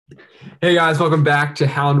Hey guys, welcome back to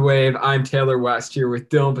Hound Wave. I'm Taylor West here with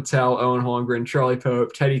Dylan Patel, Owen Holmgren, Charlie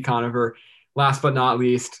Pope, Teddy Conover. Last but not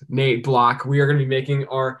least, Nate Block. We are going to be making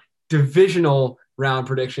our divisional round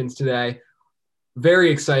predictions today.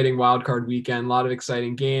 Very exciting wildcard weekend, a lot of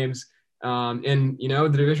exciting games. The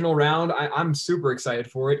divisional round, I'm super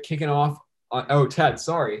excited for it. Kicking off, Ted,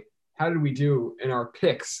 sorry. How did we do in our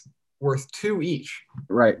picks? Worth two each.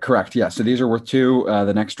 Right, correct. Yeah. So these are worth two.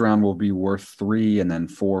 The next round will be worth three, and then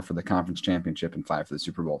four for the conference championship and five for the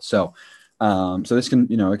Super Bowl. So this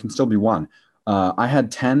can, it can still be won. I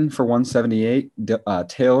had 10 for 178.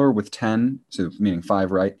 Taylor with 10, so meaning five,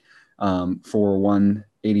 right? For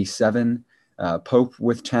 187. Pope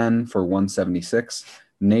with 10 for 176.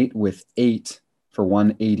 Nate with eight for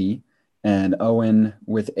 180. And Owen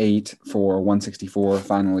with eight for 164.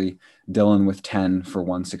 Finally, Dylan with 10 for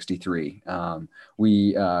 163.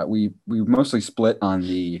 We mostly split on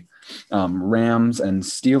the Rams and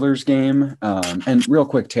Steelers game. And real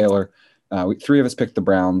quick, Taylor, three of us picked the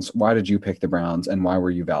Browns. Why did you pick the Browns, and why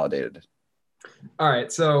were you validated? All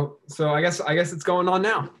right, so I guess it's going on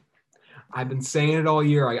now. I've been saying it all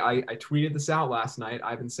year. I tweeted this out last night.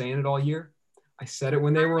 I've been saying it all year. I said it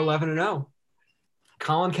when they were 11-0.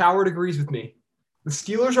 Colin Cowherd agrees with me. The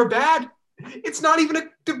Steelers are bad. It's not even a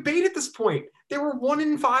debate at this point. They were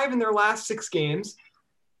 1-5 in their last six games.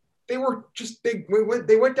 They were just big.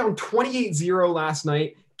 They went down 28-0 last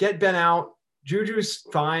night. Get Ben out. Juju's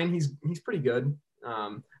fine. He's pretty good.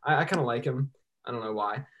 I kind of like him. I don't know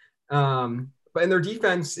why. But their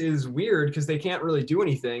defense is weird because they can't really do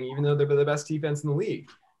anything, even though they're the best defense in the league.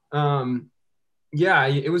 Yeah,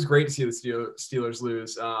 it was great to see the Steelers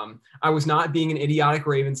lose. I was not being an idiotic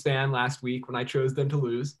Ravens fan last week when I chose them to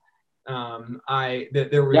lose. There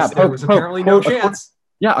was apparently no chance.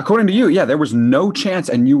 Yeah, according to you, there was no chance,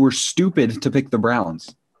 and you were stupid to pick the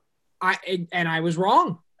Browns. I was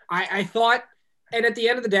wrong. I thought, and at the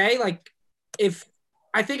end of the day, if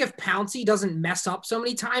Pouncey doesn't mess up so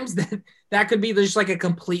many times, then that could be just like a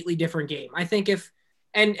completely different game. I think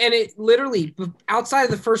and it literally outside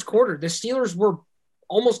of the first quarter, the Steelers were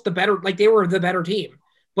almost they were the better team,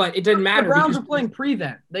 but it didn't matter. The Browns are playing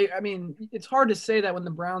prevent. It's hard to say that when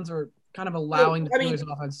the Browns are kind of allowing the Steelers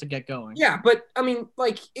offense to get going. Yeah, but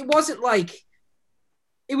it wasn't like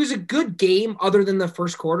it was a good game other than the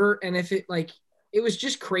first quarter, and it was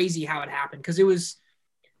just crazy how it happened because it was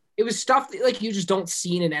stuff that you just don't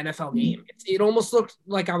see in an NFL game. It almost looked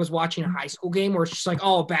like I was watching a high school game where it's just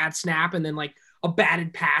a bad snap and then a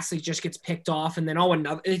batted pass that just gets picked off and then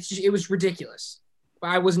another. It was ridiculous.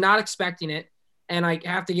 I was not expecting it, and I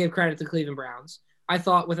have to give credit to Cleveland Browns. I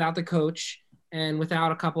thought without the coach and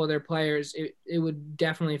without a couple of their players, it would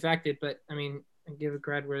definitely affect it. But I give it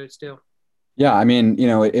credit where it's due. Yeah,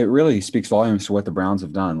 it really speaks volumes to what the Browns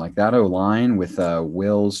have done. Like that O-line with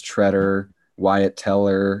Wills, Treader, Wyatt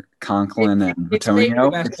Teller, Conklin, and Antonio.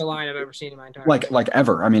 It's the best line I've ever seen in my entire life. Like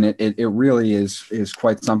ever. It really is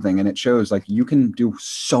quite something, and it shows you can do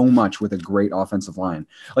so much with a great offensive line.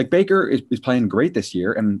 Like Baker is playing great this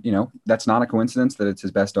year, and that's not a coincidence that it's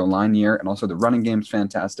his best O-line year, and also the running game's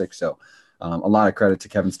fantastic. So a lot of credit to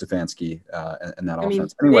Kevin Stefanski and that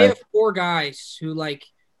offense. Anyway, they have four guys who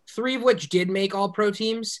three of which did make all-pro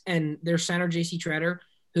teams, and their center J.C. Treader,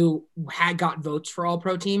 who had got votes for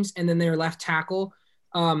all-pro teams, and then their left tackle,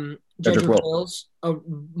 Jedrick Wills,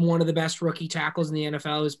 one of the best rookie tackles in the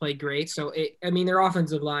NFL, who's played great. So their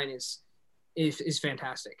offensive line is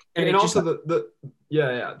fantastic. And also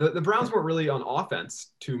the Browns weren't really on offense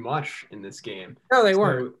too much in this game. No, they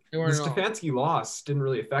weren't. The Stefanski loss didn't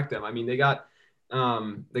really affect them. They got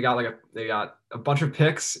a bunch of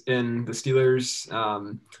picks in the Steelers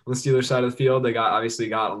on the Steelers side of the field. They obviously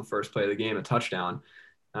got on the first play of the game a touchdown.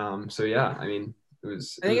 I think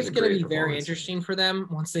it's going to be very interesting for them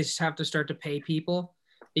once they have to start to pay people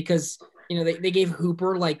because they gave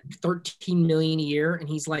Hooper $13 million a year, and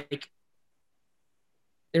he's they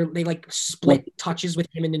split touches with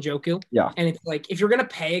him and Njoku. Yeah, and it's if you're going to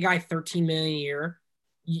pay a guy $13 million a year,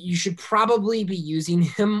 you should probably be using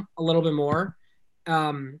him a little bit more.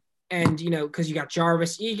 Because you got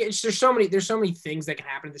Jarvis, there's so many things that can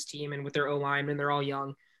happen to this team, and with their O-linemen, they're all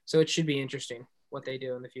young, so it should be interesting what they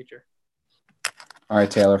do in the future. All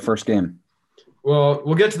right, Taylor, first game. Well,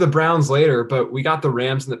 we'll get to the Browns later, but we got the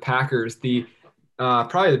Rams and the Packers, the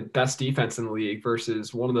probably the best defense in the league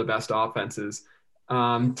versus one of the best offenses.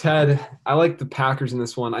 Ted, I like the Packers in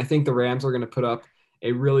this one. I think the Rams are going to put up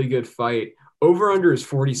a really good fight. Over-under is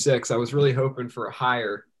 46. I was really hoping for a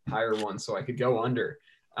higher one so I could go under.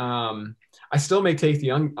 I still may take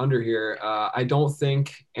the under here. I don't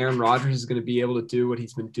think Aaron Rodgers is going to be able to do what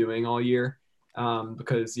he's been doing all year.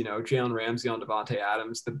 because, Jalen Ramsey on Devontae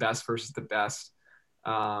Adams, the best versus the best.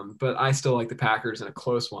 But I still like the Packers in a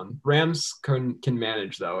close one. Rams can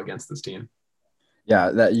manage, though, against this team.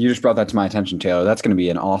 Yeah, that you just brought that to my attention, Taylor. That's going to be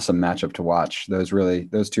an awesome matchup to watch.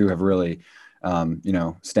 Those two have really,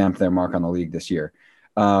 stamped their mark on the league this year.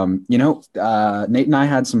 Nate and I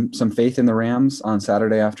had some faith in the Rams on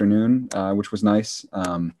Saturday afternoon, which was nice.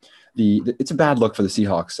 It's a bad look for the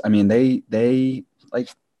Seahawks. I mean, they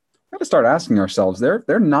got to start asking ourselves.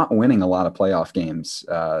 They're not winning a lot of playoff games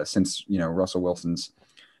since Russell Wilson's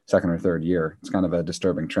second or third year. It's kind of a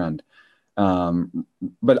disturbing trend.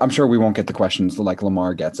 But I'm sure we won't get the questions like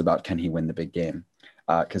Lamar gets about can he win the big game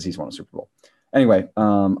because he's won a Super Bowl. Anyway,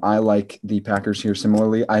 I like the Packers here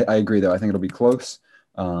similarly. I agree, though. I think it'll be close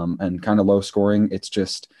and kind of low scoring.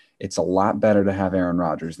 It's a lot better to have Aaron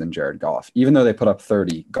Rodgers than Jared Goff. Even though they put up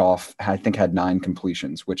 30, Goff, I think, had 9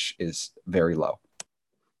 completions, which is very low.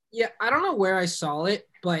 Yeah, I don't know where I saw it,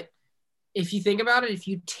 but if you think about it, if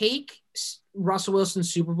you take Russell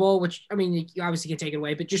Wilson's Super Bowl, which, I mean, you obviously can take it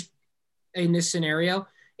away, but just in this scenario,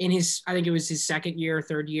 I think it was his second year or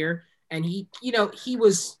third year, and he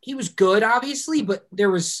was good, obviously, but there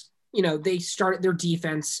was, they started their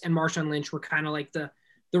defense and Marshawn Lynch were kind of like the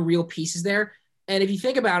real pieces there. And if you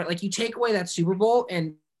think about it, like you take away that Super Bowl,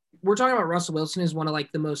 and we're talking about Russell Wilson as one of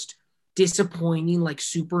like the most disappointing like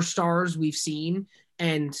superstars we've seen.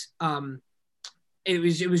 And it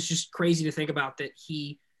was just crazy to think about that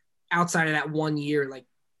he, outside of that 1 year, like,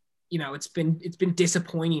 it's been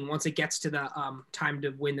disappointing once it gets to the time to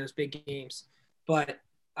win those big games. But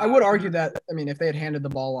I would argue that, I mean, if they had handed the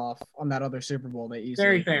ball off on that other Super Bowl, they easily.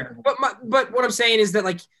 Very fair. But what I'm saying is that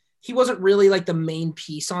like he wasn't really like the main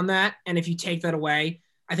piece on that. And if you take that away,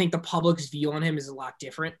 I think the public's view on him is a lot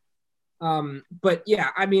different. But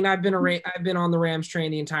yeah, I mean, I've been on the Rams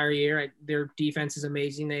train the entire year. Their defense is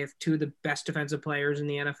amazing. They have 2 of the best defensive players in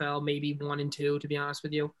the NFL, maybe 1 and 2, to be honest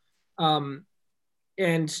with you. And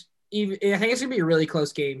even, I think it's gonna be a really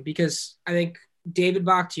close game because I think David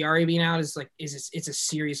Bakhtiari being out is it's a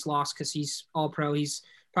serious loss because he's all pro. He's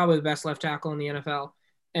probably the best left tackle in the NFL,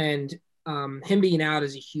 and him being out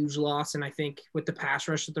is a huge loss. And I think with the pass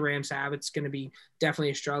rush that the Rams have, it's going to be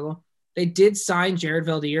definitely a struggle. They did sign Jared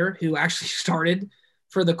Veldheer, who actually started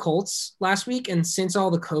for the Colts last week. And since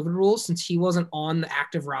all the COVID rules, since he wasn't on the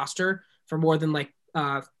active roster for more than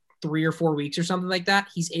 3 or 4 weeks or something like that,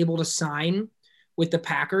 he's able to sign with the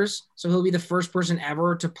Packers. So he'll be the first person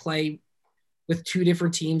ever to play with 2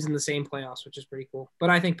 different teams in the same playoffs, which is pretty cool. But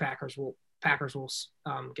I think Packers will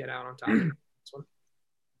get out on top of this one.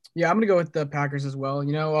 Yeah, I'm going to go with the Packers as well.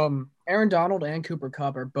 Aaron Donald and Cooper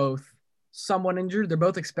Kupp are both somewhat injured. They're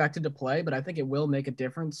both expected to play, but I think it will make a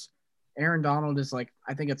difference. Aaron Donald is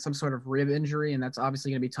I think it's some sort of rib injury, and that's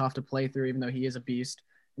obviously going to be tough to play through, even though he is a beast.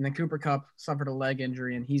 And then Cooper Kupp suffered a leg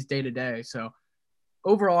injury, and he's day-to-day. So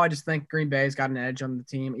overall, I just think Green Bay's got an edge on the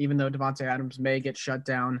team, even though Devontae Adams may get shut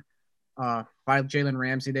down by Jalen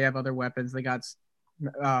Ramsey. They have other weapons. They got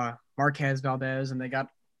Marquez Valdez, and they got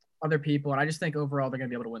other people. And I just think overall they're going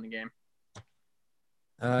to be able to win the game.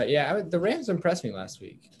 The Rams impressed me last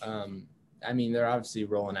week. I mean, they're obviously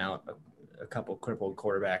rolling out a couple crippled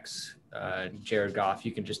quarterbacks. Jared Goff,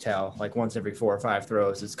 you can just tell, once every 4 or 5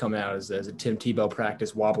 throws, it's coming out as a Tim Tebow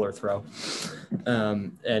practice wobbler throw.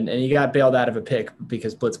 And he got bailed out of a pick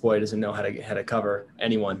because Blitzboy doesn't know how to cover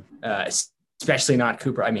anyone, especially not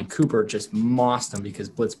Cooper. I mean, Cooper just mossed him because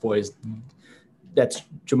Blitzboy that's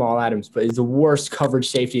Jamal Adams, but he's the worst coverage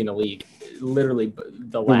safety in the league. Literally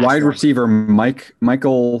the wide receiver, Mike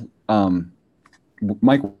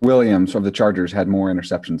Williams of the Chargers had more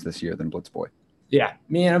interceptions this year than Blitzboy. Yeah,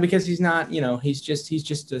 because he's not, he's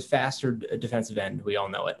just a faster defensive end. We all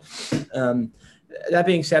know it. That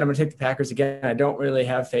being said, I'm going to take the Packers again. I don't really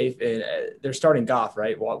have faith in they're starting Goff,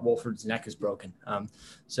 right? Wolford's neck is broken.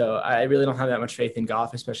 So I really don't have that much faith in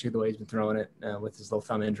Goff, especially the way he's been throwing it with his low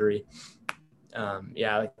thumb injury. I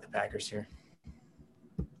like the Packers here.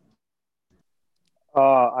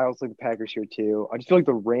 I also like the Packers here too. I just feel like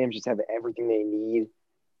the Rams just have everything they need,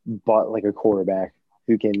 but a quarterback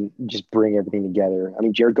who can just bring everything together. I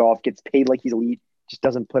mean, Jared Goff gets paid like he's elite, just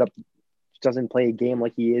doesn't play a game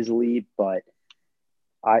like he is elite. But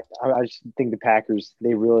I just think the Packers,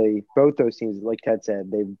 they really, both those teams, like Ted said,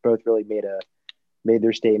 they both really made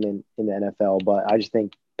their statement in the NFL. But I just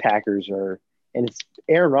think Packers are, and it's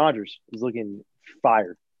Aaron Rodgers is looking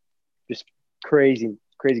fire, just crazy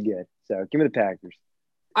good. So give me the Packers.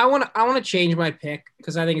 I want to change my pick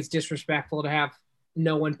because I think it's disrespectful to have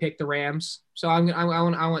no one pick the Rams. So I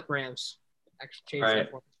want Rams. Actually, change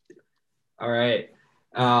that one. All right.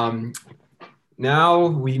 now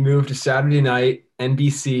we move to Saturday night,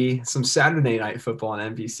 NBC, some Saturday night football on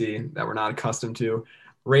NBC that we're not accustomed to.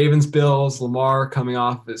 Ravens, Bills, Lamar coming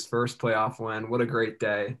off his first playoff win. What a great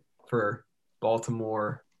day for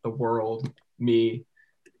Baltimore, the world, me,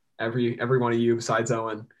 every one of you besides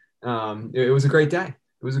Owen. It was a great day.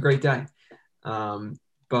 It was a great day.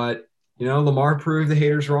 But Lamar proved the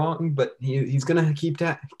haters wrong, but he's gonna keep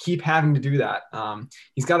having to do that.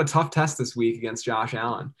 He's got a tough test this week against Josh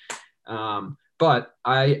Allen. But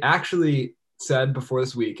I actually said before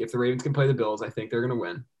this week, if the Ravens can play the Bills, I think they're gonna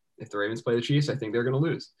win. If the Ravens play the Chiefs, I think they're gonna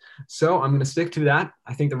lose. So I'm gonna stick to that.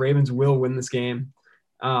 I think the Ravens will win this game.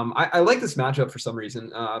 I like this matchup for some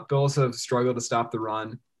reason. Bills have struggled to stop the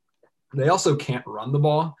run. They also can't run the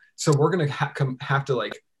ball, so we're gonna have to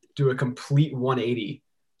like do a complete 180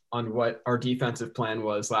 on what our defensive plan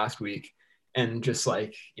was last week, and just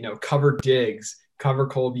cover Diggs, cover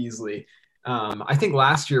Cole Beasley. I think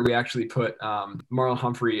last year we actually put Marlon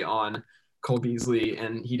Humphrey on Cole Beasley,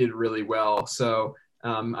 and he did really well. So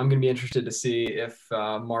I'm going to be interested to see if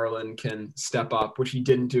Marlon can step up, which he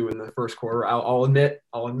didn't do in the first quarter. I'll admit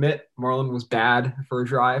Marlon was bad for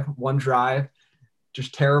one drive,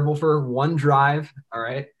 just terrible for one drive. All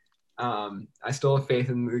right. I still have faith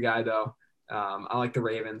in the guy though. I like the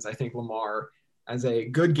Ravens. I think Lamar has a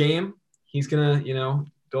good game. He's going to,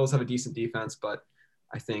 Bills have a decent defense, but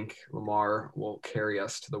I think Lamar will carry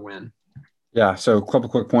us to the win. Yeah, so a couple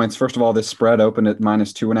quick points. First of all, this spread opened at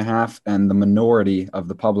 -2.5, and the minority of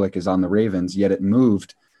the public is on the Ravens, yet it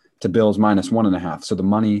moved to Bills -1.5. So the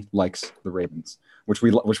money likes the Ravens, which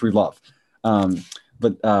we love.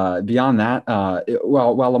 But beyond that,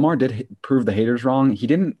 while Lamar did prove the haters wrong, he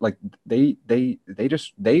didn't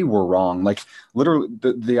they were wrong. Like literally,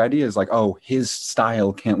 the idea is like, oh, his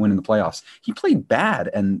style can't win in the playoffs. He played bad,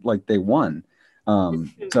 and they won.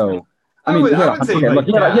 So. I mean, he had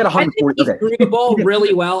 140. He threw the ball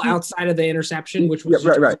really well outside of the interception, which was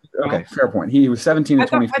right. Okay, fair point. He was 17 to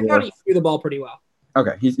 24. I thought he threw the ball pretty well.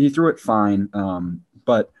 Okay, he threw it fine.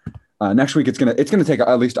 But next week it's gonna take,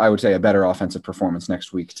 at least I would say, a better offensive performance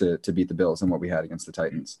next week to beat the Bills than what we had against the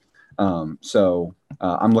Titans. So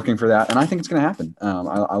I'm looking for that, and I think it's gonna happen.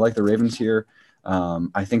 I like the Ravens here.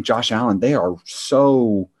 I think Josh Allen. They are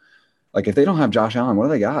so. If they don't have Josh Allen, what do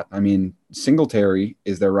they got? I mean, Singletary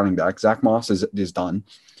is their running back. Zach Moss is done.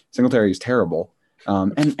 Singletary is terrible.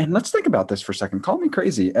 And let's think about this for a second. Call me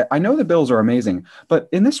crazy. I know the Bills are amazing, but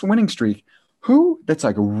in this winning streak, who that's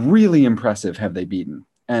really impressive have they beaten?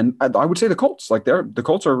 And I would say the Colts. The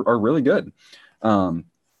Colts are really good.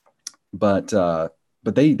 But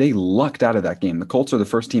they lucked out of that game. The Colts are the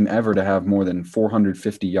first team ever to have more than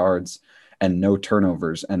 450 yards and no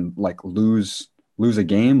turnovers and lose a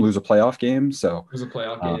playoff game. So it was a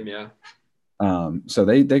playoff game, yeah. So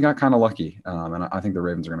they got kind of lucky, and I think the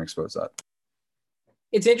Ravens are going to expose that.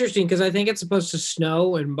 It's interesting because I think it's supposed to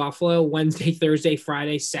snow in Buffalo Wednesday, Thursday,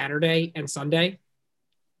 Friday, Saturday, and Sunday.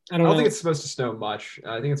 I don't think it's supposed to snow much.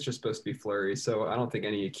 I think it's just supposed to be flurries, so I don't think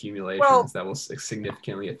any accumulations that will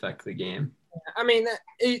significantly affect the game. I mean,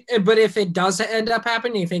 but if it does end up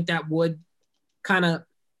happening, you think that would kind of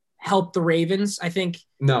help the Ravens? I think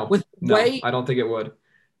no, I don't think it would.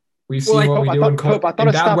 We've seen what we do in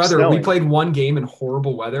bad weather. Snowing. We played one game in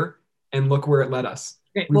horrible weather, and look where it led us.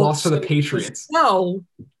 We lost to the Patriots. Snow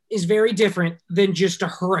is very different than just a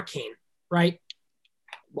hurricane, right?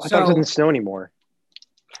 I thought it doesn't snow anymore.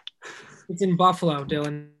 It's in Buffalo,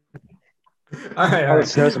 Dylan. All right. It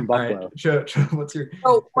snows in Buffalo. Right. What's your?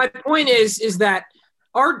 So my point is that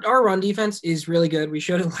our run defense is really good. We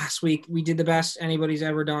showed it last week. We did the best anybody's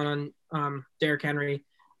ever done on Derrick Henry,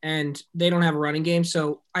 and they don't have a running game.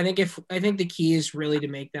 So I think the key is really to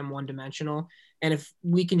make them one-dimensional. And if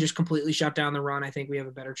we can just completely shut down the run, I think we have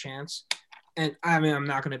a better chance. And I mean, I'm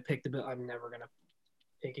not going to pick the Bill. I'm never going to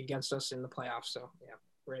pick against us in the playoffs. So yeah,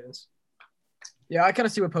 Ravens. Yeah, I kind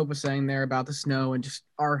of see what Pope was saying there about the snow, and just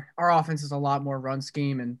our offense is a lot more run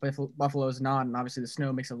scheme, and Buffalo's not. And obviously the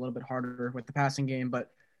snow makes it a little bit harder with the passing game. But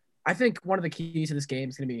I think one of the keys to this game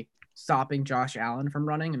is going to be stopping Josh Allen from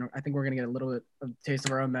running. And I think we're going to get a little bit of a taste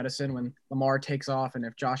of our own medicine when Lamar takes off. And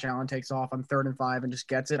if Josh Allen takes off on 3rd and 5 and just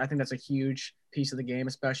gets it, I think that's a huge piece of the game,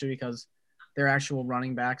 especially because their actual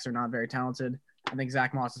running backs are not very talented. I think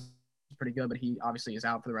Zach Moss is pretty good, but he obviously is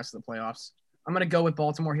out for the rest of the playoffs. I'm going to go with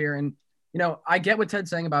Baltimore here. And, you know, I get what Ted's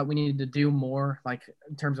saying about we need to do more, like,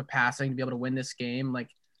 in terms of passing to be able to win this game. Like,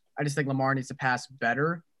 I just think Lamar needs to pass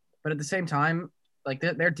better. But at the same time, like,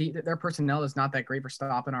 their personnel is not that great for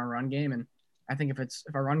stopping our run game. And I think if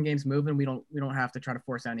our run game's moving, we don't have to try to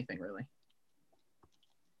force anything, really.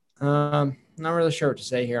 Not really sure what to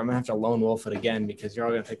say here. I'm gonna have to lone wolf it again because you're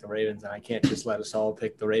all gonna pick the Ravens, and I can't just let us all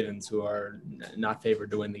pick the Ravens, who are not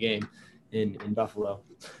favored to win the game in Buffalo.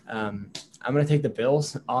 I'm gonna take the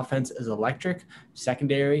Bills. Offense is electric.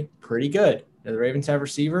 Secondary, pretty good. Do the Ravens have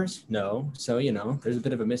receivers? No. So there's a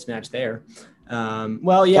bit of a mismatch there.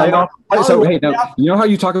 Well, yeah. So hey, now, you know how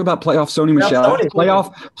you talk about playoff Sony Michelle?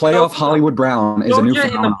 Playoff Hollywood Brown is a new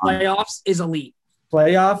Soldier in the phenomenon. playoffs is elite.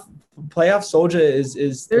 Playoff Soldier is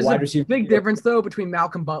There's the a wide receiver. big difference though between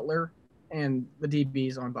Malcolm Butler and the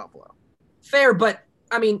DBs on Buffalo. Fair, but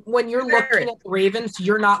I mean, when you're looking at the Ravens,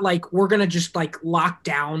 you're not like, we're going to just like lock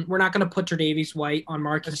down. We're not going to put Tre'Davious White on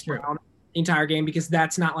Marcus Brown the entire game because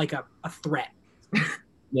that's not like a threat.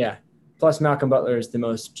 Yeah. Plus, Malcolm Butler is the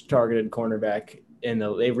most targeted cornerback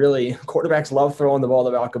quarterbacks love throwing the ball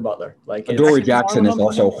to Malcolm Butler. Like Adoree Jackson is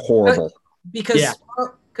also horrible.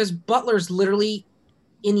 Because Butler's literally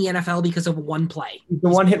in the NFL because of one play. The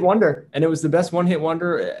one-hit wonder, and it was the best one-hit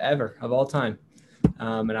wonder ever of all time.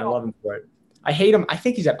 And I love him for it. I hate him. I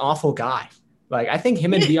think he's an awful guy. Like, I think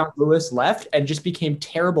him and Deion Lewis left and just became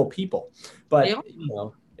terrible people. But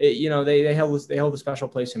they held a special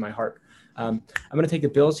place in my heart. I'm going to take the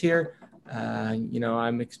Bills here.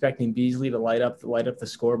 I'm expecting Beasley to light up the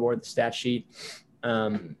scoreboard, the stat sheet.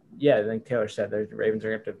 I think Taylor said the Ravens are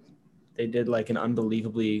going to have to. They did like an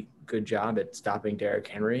unbelievably good job at stopping Derrick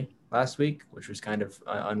Henry last week, which was kind of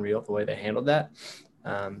unreal the way they handled that.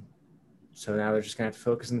 So now they're just going to have to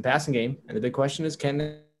focus on the passing game. And the big question is,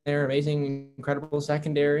 can their amazing, incredible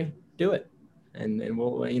secondary do it? And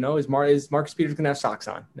we'll, is Marcus Peters going to have socks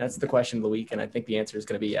on? That's the question of the week. And I think the answer is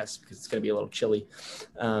going to be yes, because it's going to be a little chilly.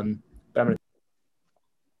 But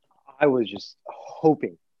I was just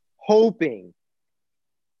hoping.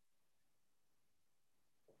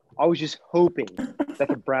 I was just hoping that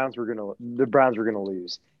the Browns were gonna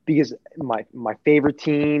lose because my favorite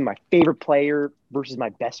team, my favorite player versus my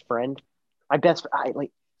best friend. I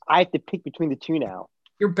have to pick between the two now.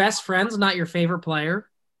 Your best friend's not your favorite player?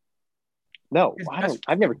 No,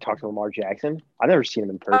 I've never talked to Lamar Jackson. I've never seen him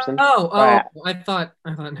in person. I thought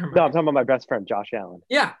never mind. No, I'm talking about my best friend, Josh Allen.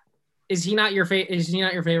 Yeah. Is he not your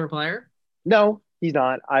favorite player? No, he's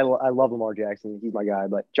not. I love Lamar Jackson. He's my guy.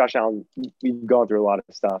 But Josh Allen, we've gone through a lot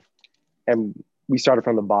of stuff, and we started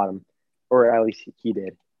from the bottom, or at least he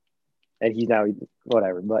did. And he's now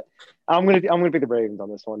whatever. But I'm gonna pick the Ravens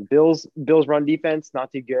on this one. Bills run defense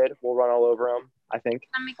not too good. We'll run all over them, I think.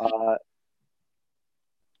 I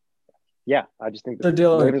just think the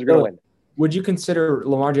Ravens are gonna win. Would you consider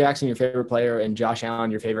Lamar Jackson your favorite player and Josh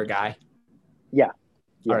Allen your favorite guy? Yeah.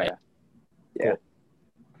 All right. Yeah. Cool.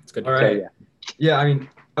 It's good. All right. Yeah. I mean,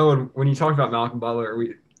 Owen, when you talked about Malcolm Butler,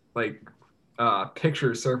 we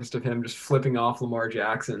pictures surfaced of him just flipping off Lamar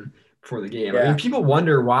Jackson before the game. Yeah. I mean, people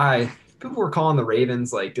wonder why people were calling the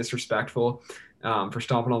Ravens like disrespectful for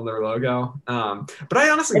stomping on their logo. But I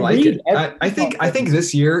honestly like it. I think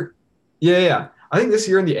this year, I think this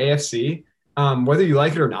year in the AFC, whether you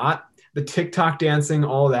like it or not, the TikTok dancing,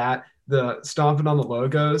 all that, the stomping on the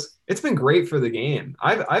logos, it's been great for the game.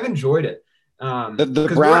 I've enjoyed it.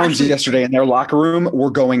 The Browns yesterday in their locker room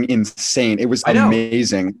were going insane. It was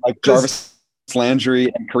amazing. Like Jarvis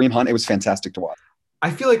Landry and Kareem Hunt, it was fantastic to watch.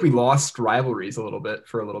 I feel like we lost rivalries a little bit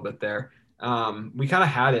there. We kind of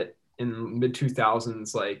had it in mid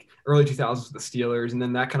 2000s, like early 2000s with the Steelers, and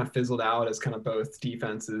then that kind of fizzled out as kind of both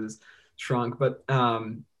defenses shrunk. But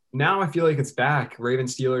now I feel like it's back.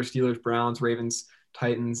 Ravens, Steelers, Browns, Ravens,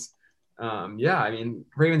 Titans. I mean,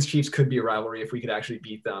 Ravens Chiefs could be a rivalry if we could actually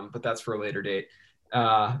beat them, but that's for a later date.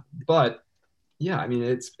 But yeah, I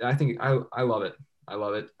mean, I love it. I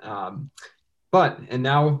love it. And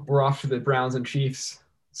now we're off to the Browns and Chiefs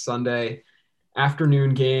Sunday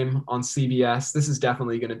afternoon game on CBS. This is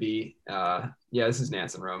definitely going to be, this is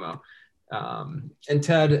Nance and Romo. And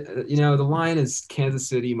Ted, the line is Kansas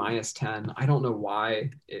City -10. I don't know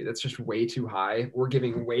why. That's just way too high. We're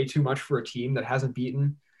giving way too much for a team that hasn't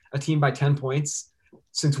beaten a team by 10 points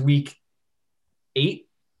since week 8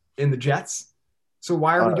 in the Jets. So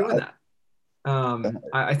why are we doing that?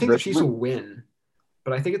 I think the Chiefs will win,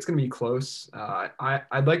 but I think it's going to be close.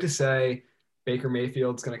 I'd like to say Baker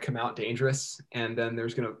Mayfield's going to come out dangerous, and then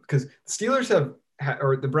there's going to – because the Steelers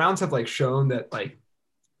or the Browns have, like, shown that, like,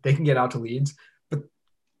 they can get out to leads, but,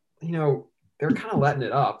 they're kind of letting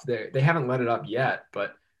it up. They haven't let it up yet,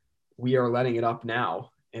 but we are letting it up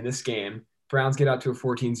now in this game. Browns get out to a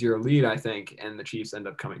 14-0 lead, I think, and the Chiefs end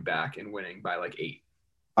up coming back and winning by like 8.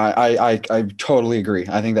 I totally agree.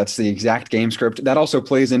 I think that's the exact game script. That also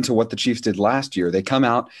plays into what the Chiefs did last year. They come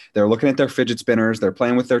out, they're looking at their fidget spinners, they're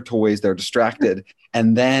playing with their toys, they're distracted,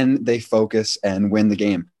 and then they focus and win the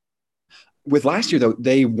game. with last year, though,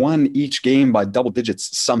 they won each game by double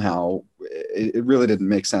digits somehow. It really didn't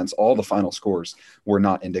make sense. All the final scores were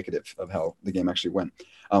not indicative of how the game actually went.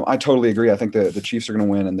 I totally agree. I think the Chiefs are going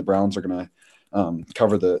to win and the Browns are going to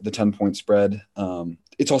cover the 10-point spread.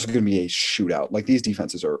 It's also going to be a shootout. Like, these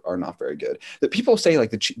defenses are not very good. That people say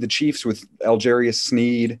like the Chiefs with Algerius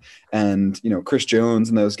Sneed and, you know, Chris Jones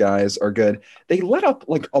and those guys are good. They let up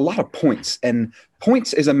like a lot of points, and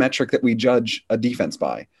points is a metric that we judge a defense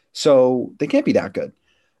by. So they can't be that good.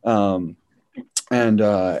 And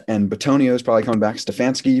Batonio is probably coming back.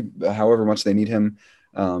 Stefanski, however much they need him,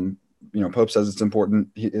 you know, Pope says it's important.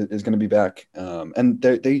 He is going to be back. And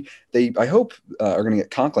they I hope are going to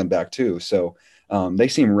get Conklin back too. So they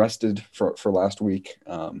seem rested for last week.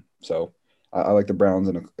 So I like the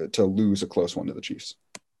Browns to lose a close one to the Chiefs.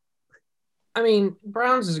 I mean,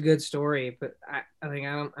 Browns is a good story, but I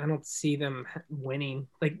don't see them winning.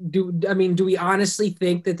 Like, do we honestly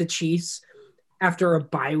think that the Chiefs, after a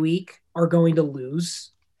bye week, are going to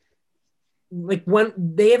lose? Like, when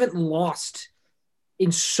they haven't lost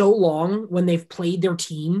in so long when they've played their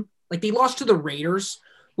team. Like, they lost to the Raiders,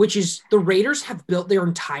 which is the Raiders have built their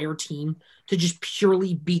entire team to just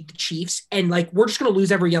purely beat the Chiefs. And like, we're just going to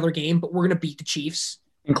lose every other game, but we're going to beat the Chiefs.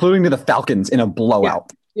 Including to the Falcons in a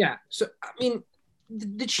blowout. Yeah. So, I mean,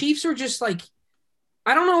 the Chiefs are just like,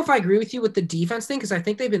 I don't know if I agree with you with the defense thing, because I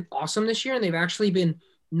think they've been awesome this year, and they've actually been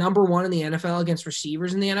number one in the NFL against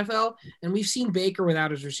receivers in the NFL. And we've seen Baker without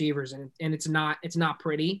his receivers, and it's not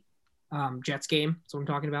pretty. Jets game, that's what I'm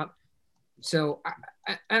talking about. So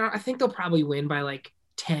I think they'll probably win by like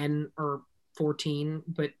 10 or 14,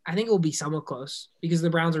 but I think it will be somewhat close because the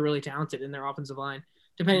Browns are really talented in their offensive line.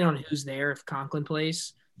 Depending on who's there, if Conklin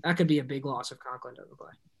plays, that could be a big loss if Conklin doesn't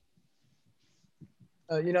play.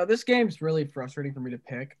 You know, this game's really frustrating for me to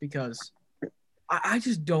pick because I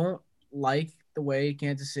just don't like the way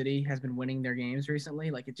Kansas City has been winning their games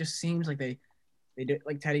recently. Like, it just seems like they do,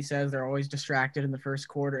 like Teddy says, they're always distracted in the first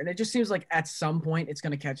quarter. And it just seems like at some point it's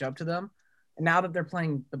going to catch up to them. And now that they're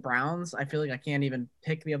playing the Browns, I feel like I can't even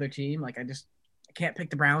pick the other team. Like, I can't pick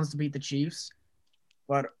the Browns to beat the Chiefs.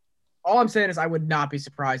 But all I'm saying is I would not be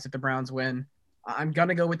surprised if the Browns win. I'm going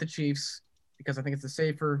to go with the Chiefs because I think it's a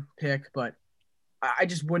safer pick, but I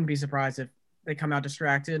just wouldn't be surprised if they come out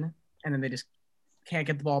distracted and then they just can't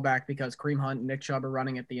get the ball back because Kareem Hunt and Nick Chubb are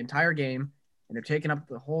running it the entire game and they're taking up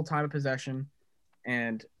the whole time of possession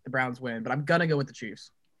and the Browns win. But I'm going to go with the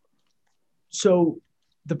Chiefs. So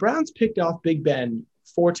the Browns picked off Big Ben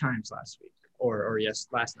 4 times last week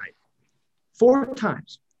last night. 4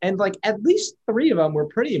 times. And like at least 3 of them were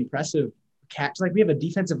pretty impressive catch. Like, we have a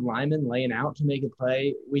defensive lineman laying out to make a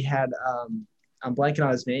play. We had I'm blanking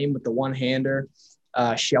on his name with the one-hander.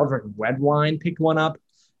 Sheldrick Redwine picked one up.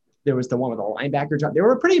 There was the one with the linebacker drop. They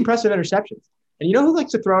were pretty impressive interceptions. And you know who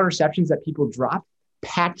likes to throw interceptions that people drop?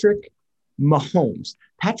 Patrick Mahomes.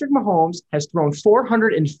 Patrick Mahomes has thrown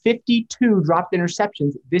 452 dropped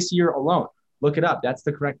interceptions this year alone. Look it up. That's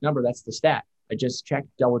the correct number. That's the stat. I just checked,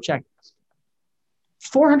 double checked.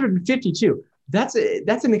 452. That's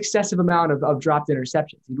an excessive amount of dropped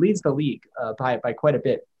interceptions. He leads the league by quite a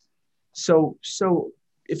bit. So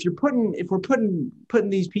if we're putting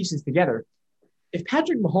these pieces together, if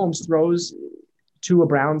Patrick Mahomes throws to a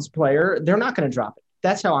Browns player, they're not going to drop it.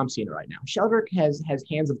 That's how I'm seeing it right now. Sheldrick has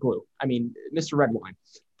hands of glue. I mean, Mr. Redwine.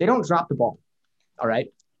 They don't drop the ball. All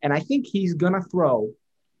right. And I think he's going to throw.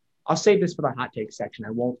 I'll save this for the hot take section. I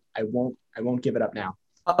won't give it up now.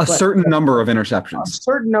 A certain number of interceptions. A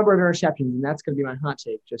certain number of interceptions, and that's going to be my hot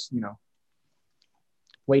take. Just,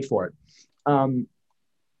 wait for it.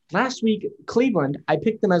 Last week, Cleveland, I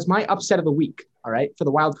picked them as my upset of the week, all right, for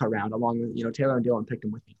the wild card round, along with, Taylor and Dylan picked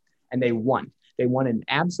them with me. And they won. They won in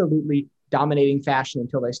absolutely dominating fashion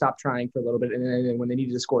until they stopped trying for a little bit. And then when they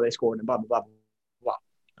needed to score, they scored, and blah, blah, blah, blah.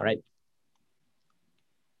 All right.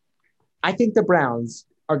 I think the Browns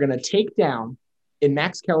are going to take down, in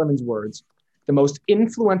Max Kellerman's words, the most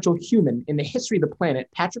influential human in the history of the planet,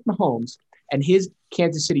 Patrick Mahomes, and his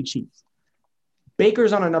Kansas City Chiefs.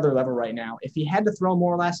 Baker's on another level right now. If he had to throw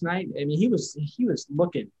more last night, I mean, he was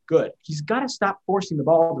looking good. He's got to stop forcing the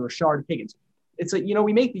ball to Rashard Higgins. It's like,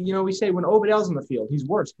 we say when Obadell's on the field, he's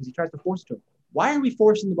worse because he tries to force it to him. Why are we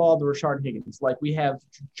forcing the ball to Rashard Higgins? Like, we have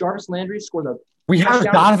Jarvis Landry score the We have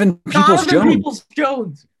Donovan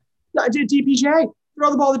Peoples-Jones. DPJ.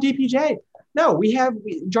 Throw the ball to DPJ. No,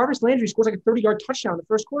 Jarvis Landry scores like a 30-yard touchdown in the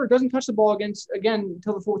first quarter. Doesn't touch the ball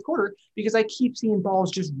until the fourth quarter because I keep seeing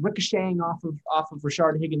balls just ricocheting off of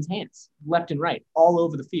Rashard Higgins' hands, left and right, all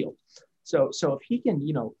over the field. So if he can,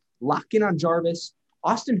 lock in on Jarvis,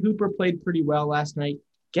 Austin Hooper played pretty well last night.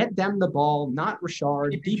 Get them the ball, not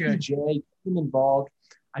Rashard. DPJ, get him involved.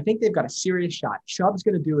 I think they've got a serious shot. Chubb's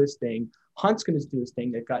going to do his thing. Hunt's going to do his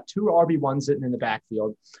thing. They've got 2 RB1s sitting in the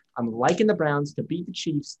backfield. I'm liking the Browns to beat the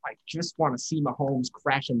Chiefs. I just want to see Mahomes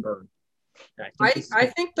crash and burn. I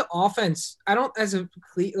think the offense, I don't,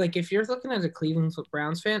 if you're looking at a Cleveland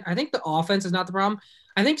Browns fan, I think the offense is not the problem.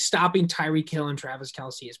 I think stopping Tyreek Hill and Travis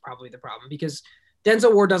Kelce is probably the problem because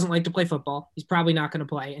Denzel Ward doesn't like to play football. He's probably not going to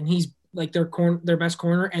play. And he's like their best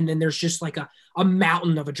corner. And then there's just like a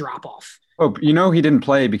mountain of a drop off. Oh, he didn't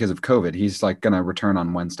play because of COVID. He's like going to return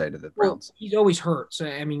on Wednesday to the Browns. Well, he's always hurt. So,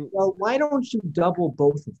 I mean, well, why don't you double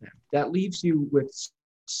both of them? That leaves you with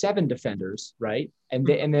 7 defenders, right? And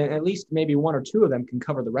then at least maybe 1 or 2 of them can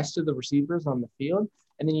cover the rest of the receivers on the field.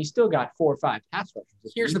 And then you still got 4 or 5 pass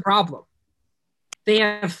rushers. Here's the problem. They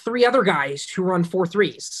have 3 other guys who run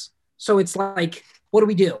 4.3s. So it's like, what do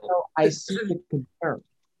we do? So I see the concern.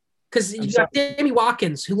 Because you got Sammy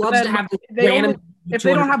Watkins, who loves to have random. If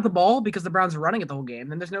they don't have the ball because the Browns are running it the whole game,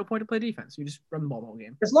 then there's no point to play defense. You just run the ball the whole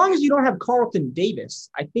game. As long as you don't have Carlton Davis,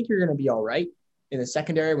 I think you're going to be all right in the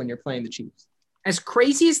secondary when you're playing the Chiefs. As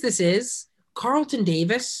crazy as this is, Carlton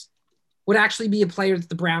Davis would actually be a player that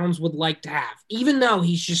the Browns would like to have, even though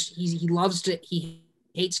he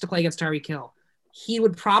hates to play against Tyreek Hill. He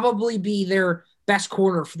would probably be their best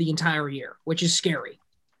corner for the entire year, which is scary.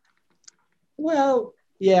 Well,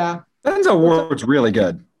 yeah. Denzel Ward's really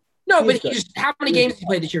good. No, but how many games did he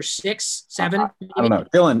play this year? 6, 7? I don't know.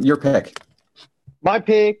 Dylan, your pick. My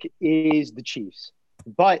pick is the Chiefs,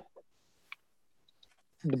 but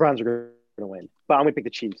the Browns are going to win. But I'm going to pick the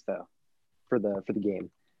Chiefs though for the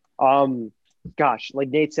game. Gosh, like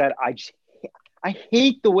Nate said, I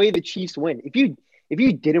hate the way the Chiefs win. If you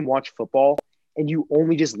didn't watch football and you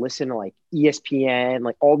only just listen to like ESPN,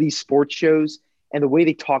 like all these sports shows, and the way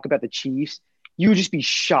they talk about the Chiefs, you would just be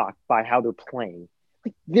shocked by how they're playing.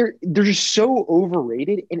 Like they're just so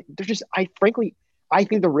overrated, and I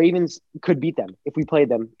think the Ravens could beat them if we played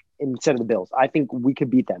them instead of the Bills. I think we could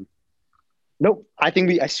beat them. Nope, I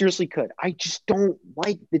seriously could. I just don't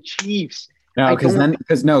like the Chiefs. No,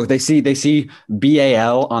 they see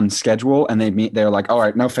BAL on schedule and they're like, all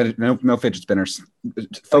right, no fidget spinners,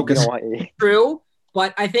 focus. True,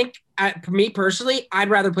 but I think for me personally, I'd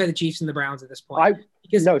rather play the Chiefs than the Browns at this point.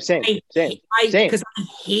 Same. Because I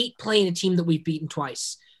hate playing a team that we've beaten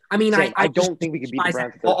twice. I mean, I don't think we could beat the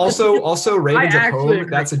Browns. Also, Ravens at home.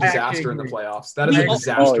 That's a disaster in the playoffs. That is a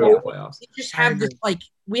disaster in the playoffs. We just have this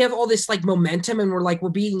we have all this momentum, and we're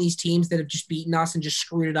beating these teams that have just beaten us and just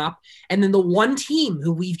screwed it up. And then the one team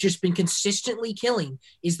who we've just been consistently killing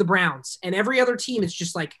is the Browns, and every other team it's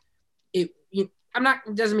just it.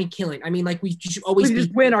 It doesn't mean killing. I mean, we just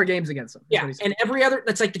win our games against them. Yeah, and every other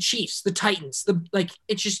that's like the Chiefs, the Titans,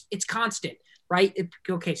 it's constant, right?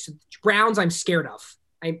 So Browns, I'm scared of.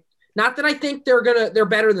 Not that I think they're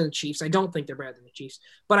better than the Chiefs. I don't think they're better than the Chiefs,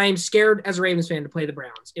 but I am scared as a Ravens fan to play the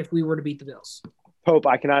Browns if we were to beat the Bills. Pope,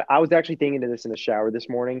 I was actually thinking of this in the shower this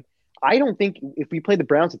morning. I don't think if we play the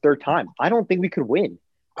Browns a third time, I don't think we could win.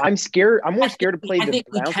 I'm scared. I'm more scared to play the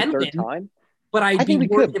Browns a third time. But I'd be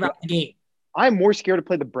worried about the game. I'm more scared to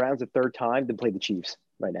play the Browns a third time than play the Chiefs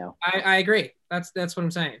right now. I agree. That's what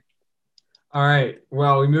I'm saying. All right.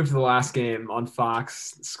 Well, we moved to the last game on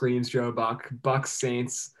Fox. Screams Joe Buck, Bucks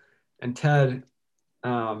Saints, and Ted.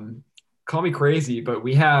 Call me crazy, but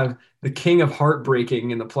we have the king of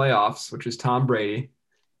heartbreaking in the playoffs, which is Tom Brady,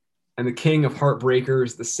 and the king of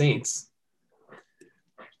heartbreakers, the Saints.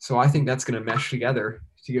 So I think that's going to mesh together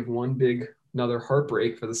to give another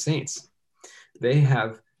heartbreak for the Saints. They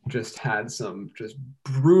have just had some just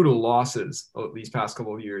brutal losses these past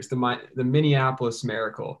couple of years. The Minneapolis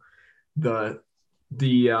Miracle, the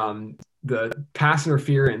pass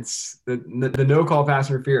interference, the no-call pass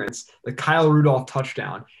interference, the Kyle Rudolph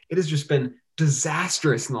touchdown. It has just been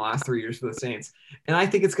disastrous in the last 3 years for the Saints. And I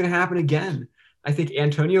think it's going to happen again. I think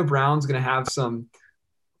Antonio Brown's going to have some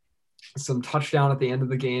touchdown at the end of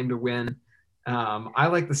the game to win. I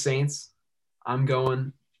like the Saints. I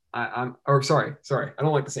don't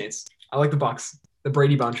like the Saints. I like the Bucks, the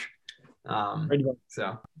Brady bunch.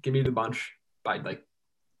 So give me the bunch by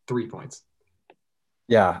 3 points.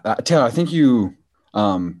 Yeah, Taylor, I think you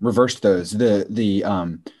reversed those.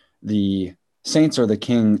 The Saints are the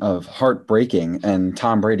king of heartbreaking, and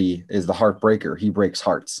Tom Brady is the heartbreaker. He breaks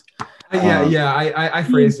hearts. I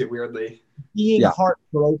phrased it weirdly. Being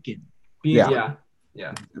heartbroken. Yeah.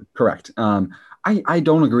 Correct. I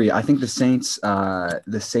don't agree. I think the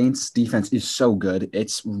Saints defense is so good.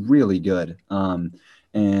 It's really good.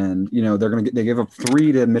 And they give up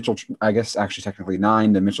 3 to Mitchell. I guess actually technically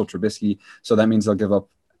 9 to Mitchell Trubisky. So that means they'll give up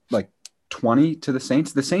 20 to the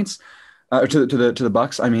Saints. The Saints, To the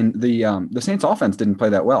Bucks. I mean, the Saints offense didn't play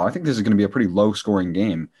that well. I think this is going to be a pretty low scoring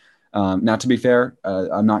game. Now, to be fair,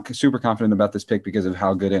 I'm not super confident about this pick because of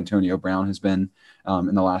how good Antonio Brown has been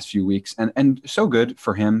in the last few weeks, and so good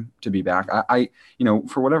for him to be back.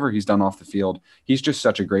 For whatever he's done off the field, he's just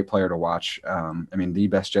such a great player to watch. I mean, the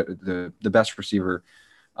best receiver.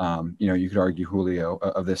 You could argue Julio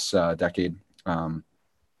of this decade.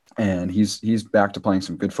 And he's back to playing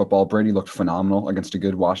some good football. Brady looked phenomenal against a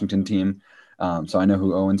good Washington team. So I know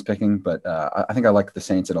who Owen's picking, but I think I like the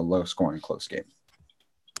Saints at a low-scoring, close game.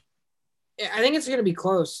 I think it's going to be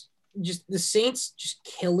close. Just the Saints just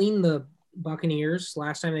killing the Buccaneers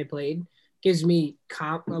last time they played gives me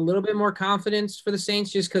a little bit more confidence for the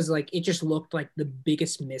Saints, just because it just looked like the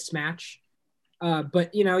biggest mismatch.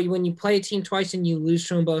 But when you play a team twice and you lose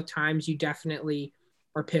to them both times, you definitely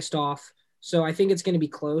are pissed off. So I think it's going to be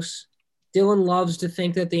close. Dylan loves to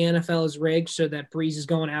think that the NFL is rigged so that Breeze is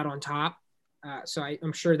going out on top. So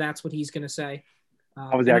I'm sure that's what he's going to say.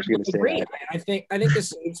 I was actually going to say that. I think the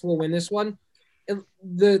Saints will win this one.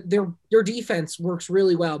 Their defense works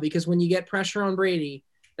really well because when you get pressure on Brady,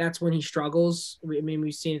 that's when he struggles.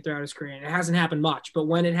 We've seen it throughout his career. And it hasn't happened much, but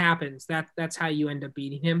when it happens, that's how you end up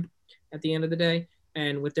beating him at the end of the day.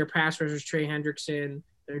 And with their pass rushers, Trey Hendrickson,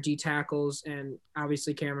 their D tackles, and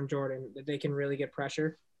obviously Cameron Jordan, that they can really get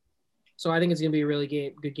pressure. So I think it's going to be a really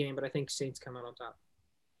good game, but I think Saints come out on top.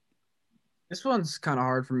 This one's kind of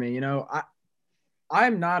hard for me.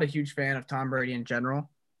 I'm not a huge fan of Tom Brady in general,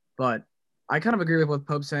 but I kind of agree with what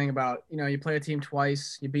Pope's saying about, you play a team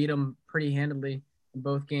twice, you beat them pretty handedly in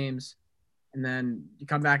both games, and then you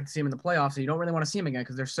come back and see them in the playoffs, and you don't really want to see them again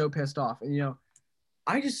because they're so pissed off. And,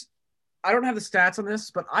 I don't have the stats on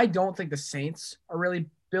this, but I don't think the Saints are really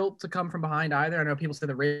built to come from behind either. I know people say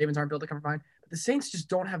the Ravens aren't built to come from behind, but the Saints just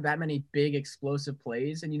don't have that many big explosive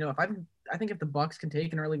plays. And I think if the Bucks can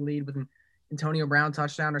take an early lead with an Antonio Brown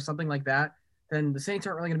touchdown or something like that, then the Saints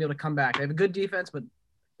aren't really going to be able to come back. They have a good defense, but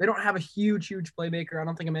they don't have a huge playmaker. I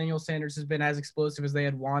don't think Emmanuel Sanders has been as explosive as they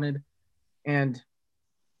had wanted. And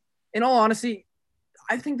in all honesty,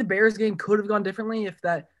 I think the Bears game could have gone differently if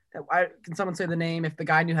can someone say the name? If the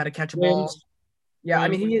guy knew how to catch a ball. Yeah, I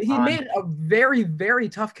mean, he made a very, very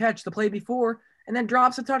tough catch the play before and then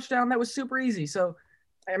drops a touchdown that was super easy. So,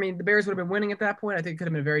 I mean, the Bears would have been winning at that point. I think it could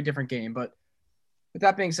have been a very different game. But with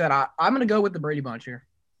that being said, I'm going to go with the Brady Bunch here.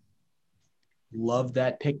 Love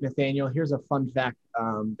that pick, Nathaniel. Here's a fun fact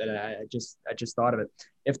that I just thought of it.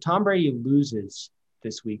 If Tom Brady loses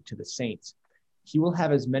this week to the Saints, he will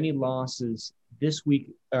have as many losses this week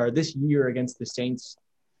or this year against the Saints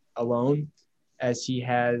alone as he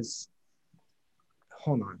has.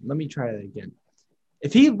 Hold on, let me try that again.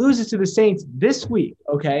 If he loses to the Saints this week,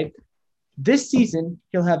 okay, this season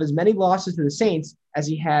he'll have as many losses to the Saints as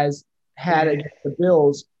he has had against the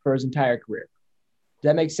Bills for his entire career. Does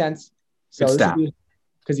that make sense? So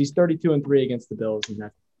because he's 32-3 against the Bills, and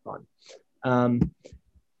that's fun.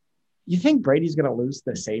 You think Brady's going to lose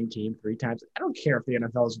to the same team 3 times? I don't care if the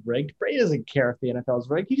NFL is rigged. Brady doesn't care if the NFL is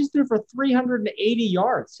rigged. He just threw for 380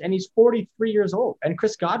 yards, and he's 43 years old. And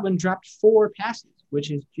Chris Godwin dropped 4 passes, which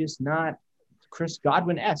is just not Chris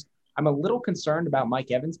Godwin-esque. I'm a little concerned about Mike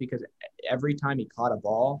Evans because every time he caught a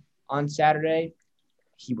ball on Saturday,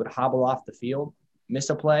 he would hobble off the field, miss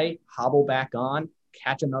a play, hobble back on,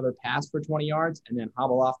 catch another pass for 20 yards, and then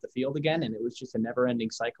hobble off the field again. And it was just a never-ending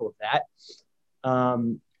cycle of that.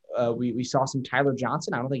 We saw some Tyler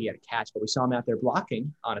Johnson. I don't think he had a catch, but we saw him out there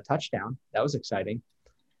blocking on a touchdown. That was exciting.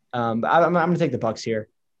 But I'm going to take the Bucks here.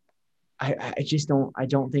 I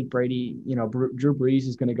don't think Brady, Drew Brees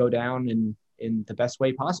is going to go down in the best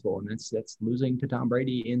way possible. And that's losing to Tom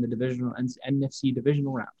Brady in the NFC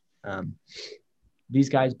divisional round. These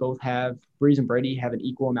guys both have, Brees and Brady have an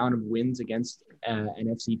equal amount of wins against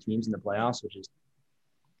NFC teams in the playoffs, which is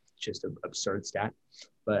just an absurd stat.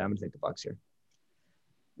 But I'm going to take the Bucks here.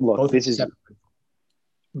 Look, both this is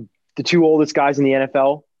the 2 oldest guys in the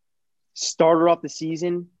NFL. Started off the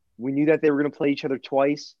season, we knew that they were going to play each other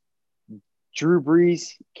twice. Drew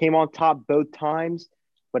Brees came on top both times,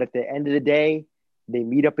 but at the end of the day, they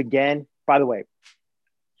meet up again. By the way,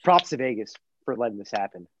 props to Vegas for letting this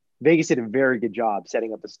happen. Vegas did a very good job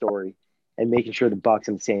setting up the story and making sure the Bucks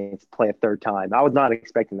and Saints play a third time. I was not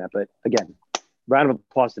expecting that, but again, round of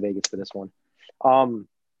applause to Vegas for this one. But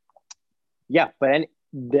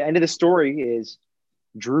the end of the story is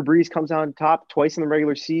Drew Brees comes out on top twice in the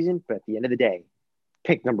regular season, but at the end of the day,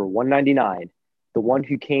 pick number 199, the one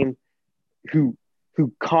who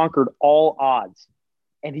conquered all odds,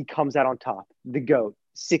 and he comes out on top. The GOAT,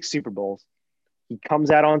 6 Super Bowls. He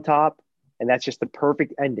comes out on top, and that's just the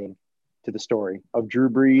perfect ending to the story of Drew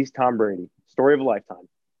Brees, Tom Brady. Story of a lifetime.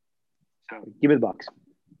 Give me the Bucks.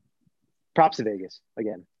 Props to Vegas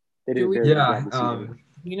again. They did a very good Yeah. job this season.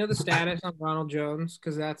 You know the status on Ronald Jones,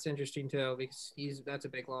 because that's interesting too, because that's a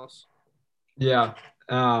big loss. Yeah.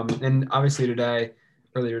 And obviously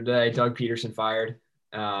earlier today, Doug Peterson fired.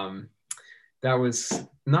 That was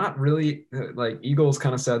not really like Eagles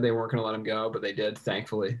kind of said they weren't going to let him go, but they did,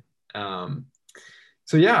 thankfully.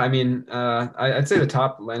 So yeah, I mean, I'd say the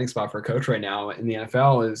top landing spot for a coach right now in the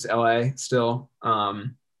NFL is LA still.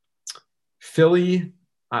 Philly,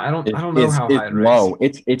 I don't know how high it ranks. Low.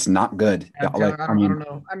 It's not good. I don't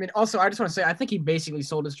know. I mean, also, I just want to say, I think he basically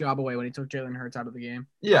sold his job away when he took Jalen Hurts out of the game.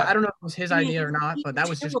 Yeah. I don't know if it was his idea or not, but that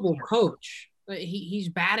was just a terrible coach. He's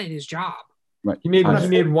bad at his job. Right. He made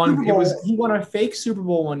one. He won a fake Super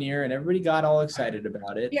Bowl one year, and everybody got all excited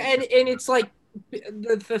about it. Yeah, and it's like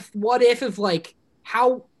the what if of like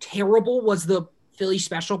how terrible was the Philly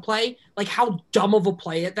special play? Like how dumb of a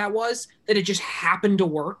play that was that it just happened to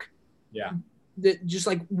work. Yeah. That just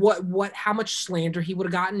like how much slander he would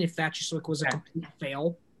have gotten if that just like was a complete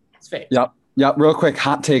fail. It's fake. Yep. Yeah, real quick,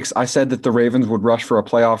 hot takes. I said that the Ravens would rush for a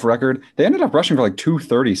playoff record. They ended up rushing for like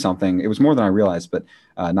 230 something. It was more than I realized, but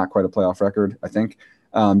not quite a playoff record, I think.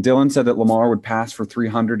 Dylan said that Lamar would pass for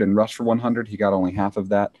 300 and rush for 100. He got only half of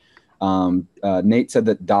that. Nate said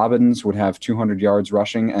that Dobbins would have 200 yards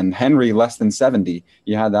rushing and Henry less than 70.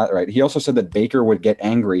 You had that right. He also said that Baker would get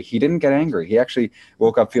angry. He didn't get angry. He actually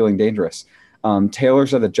woke up feeling dangerous. Taylor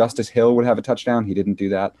said that Justice Hill would have a touchdown. He didn't do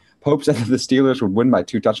that. Pope said that the Steelers would win by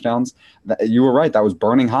 2 touchdowns. You were right. That was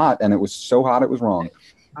burning hot, and it was so hot it was wrong.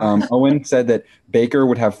 Owen said that Baker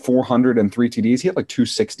would have 403 TDs. He had like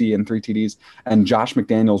 260 and 3 TDs. And Josh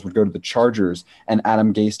McDaniels would go to the Chargers and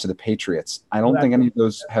Adam Gase to the Patriots. I don't think any of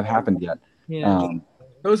those have happened yet. Yeah.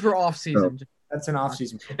 Those were off season. That's an off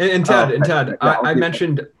season. And Ted, I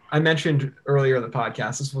mentioned earlier in the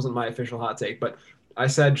podcast, this wasn't my official hot take, but I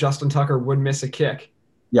said Justin Tucker would miss a kick.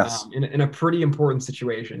 Yes. In a pretty important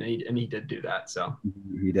situation, and he did do that. So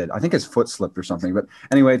he did. I think his foot slipped or something. But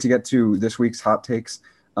anyway, to get to this week's hot takes,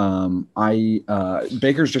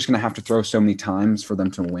 Baker's just going to have to throw so many times for them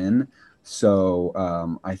to win. So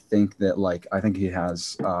I think he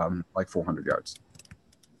has 400 yards.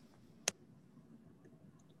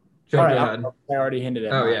 All right, I already hinted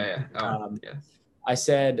at. Oh mine. yeah. Yeah. I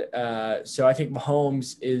said, so I think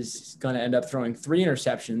Mahomes is going to end up throwing 3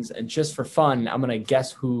 interceptions, and just for fun, I'm going to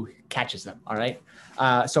guess who catches them. All right.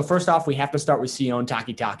 So first off, we have to start with Sione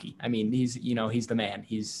Takitaki. I mean, he's the man.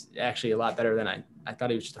 He's actually a lot better than I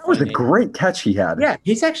thought he was just a funny name. That was a great catch he had. Yeah,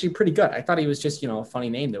 he's actually pretty good. I thought he was just, a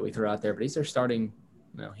funny name that we threw out there, but he's their starting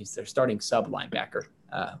sub linebacker,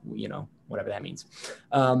 whatever that means.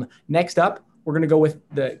 Next up, we're going to go with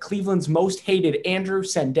the Cleveland's most hated Andrew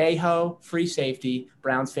Sendejo, free safety.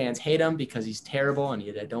 Browns fans hate him because he's terrible, and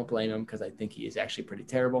I don't blame him because I think he is actually pretty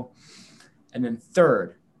terrible. And then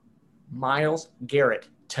third, Myles Garrett,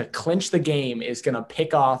 to clinch the game, is going to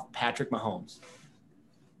pick off Patrick Mahomes.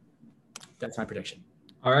 That's my prediction.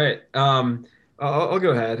 All right. I'll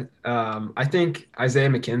go ahead. I think Isaiah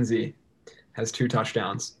McKenzie has 2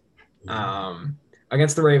 touchdowns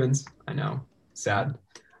against the Ravens. I know, sad.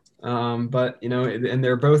 But and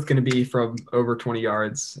they're both going to be from over 20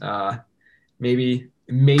 yards. Maybe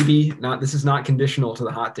not. This is not conditional to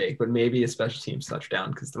the hot take, but maybe a special teams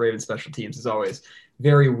touchdown, because the Ravens special teams is always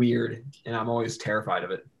very weird, and I'm always terrified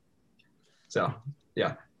of it. So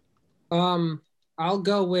yeah. I'll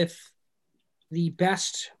go with the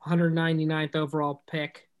best 199th overall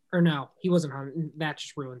pick. Or no, he wasn't 100. That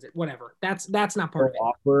just ruins it. Whatever. That's not part of it.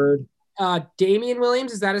 Awkward. Damian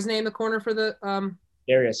Williams, is that his name? The corner for the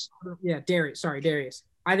Darius. Yeah, Darius. Sorry, Darius.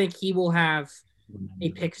 I think he will have a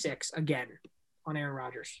pick 6 again on Aaron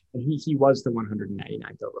Rodgers. He was the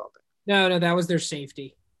 199th overall pick. No, that was their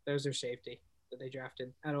safety. That was their safety that they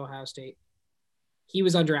drafted at Ohio State. He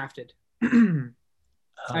was undrafted.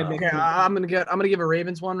 Okay, I'm gonna give a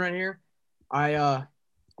Ravens one right here. I'm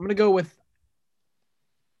gonna go with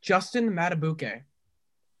Justin Matabuke.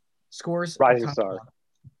 Scores Rising star.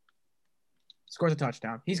 Scores a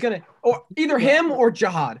touchdown. He's gonna, or either him or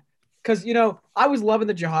Jihad, because I was loving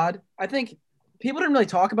the Jihad. I think people didn't really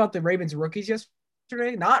talk about the Ravens rookies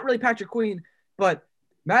yesterday. Not really Patrick Queen, but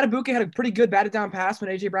Matabuke had a pretty good batted down pass when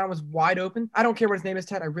AJ Brown was wide open. I don't care what his name is,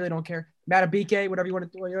 Ted. I really don't care. Matabuke, whatever you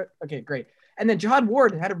want to do. Okay, great. And then Jihad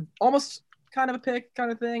Ward had almost kind of a pick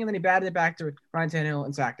kind of thing, and then he batted it back to Ryan Tannehill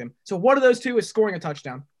and sacked him. So one of those two is scoring a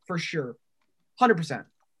touchdown for sure, 100%.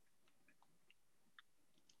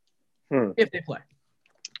 If they play.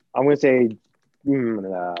 I'm going to say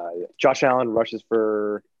Josh Allen rushes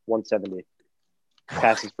for 170,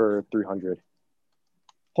 passes for 300.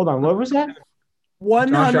 Hold on, what was that?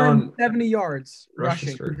 170 yards rushes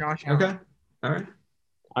rushing for for Josh Allen. Okay. All right.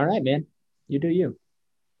 All right, man. You do you.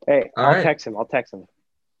 Hey, All I'll right. text him. I'll text him.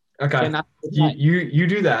 Okay. Cannot You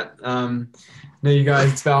do that. Now you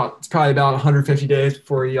guys, it's probably about 150 days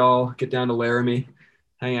before y'all get down to Laramie,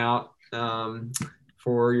 hang out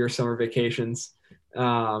for your summer vacations.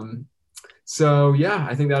 So yeah,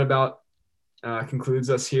 I think that about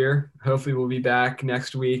concludes us here. Hopefully we'll be back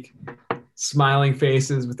next week, smiling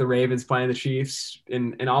faces with the Ravens playing the Chiefs,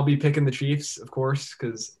 and I'll be picking the Chiefs, of course,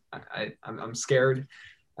 because I'm scared.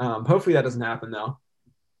 Hopefully that doesn't happen though.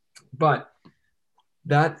 But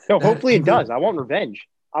Hopefully it does. I want revenge.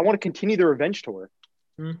 I want to continue the revenge tour.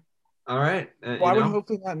 All right. Why would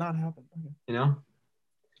hopefully that not happen?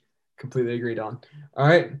 Completely agreed on. All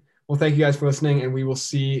right. Well, thank you guys for listening, and we will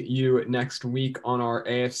see you next week on our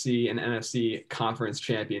AFC and NFC conference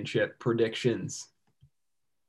championship predictions.